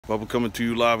Bubba coming to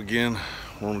you live again.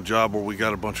 We're on a job where we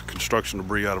got a bunch of construction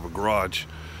debris out of a garage,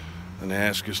 and they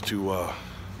asked us to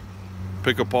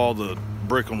pick up all the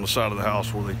brick on the side of the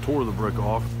house where they tore the brick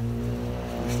off.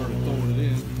 We started throwing it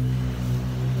in.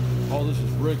 All this is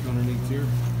brick underneath here.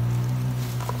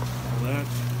 All that.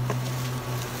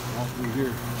 All through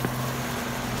here.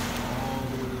 All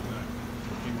the way to the back.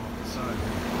 Came off the side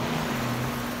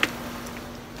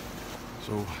here.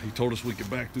 So he told us we could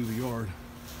back through the yard.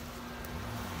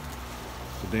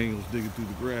 So Daniel's digging through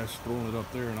the grass, throwing it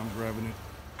up there, and I'm grabbing it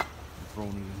and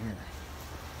throwing it in here.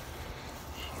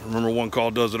 Remember, one call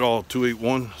does it all.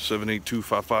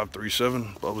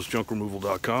 281-782-5537.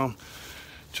 BubbaSJunkRemoval.com.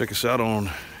 Check us out on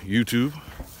YouTube.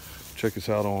 Check us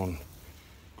out on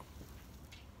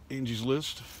Angie's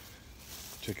List.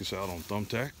 Check us out on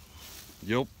Thumbtack.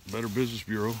 Yelp, Better Business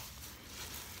Bureau.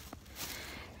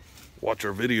 Watch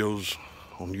our videos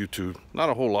on YouTube. Not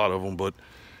a whole lot of them, but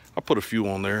I put a few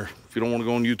on there. If you don't want to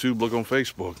go on YouTube, look on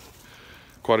Facebook.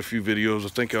 Quite a few videos. I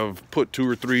think I've put 2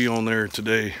 or 3 on there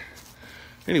today.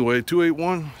 Anyway,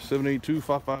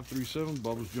 281-782-5537,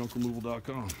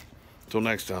 BubbaSJunkRemoval.com. Until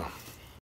next time.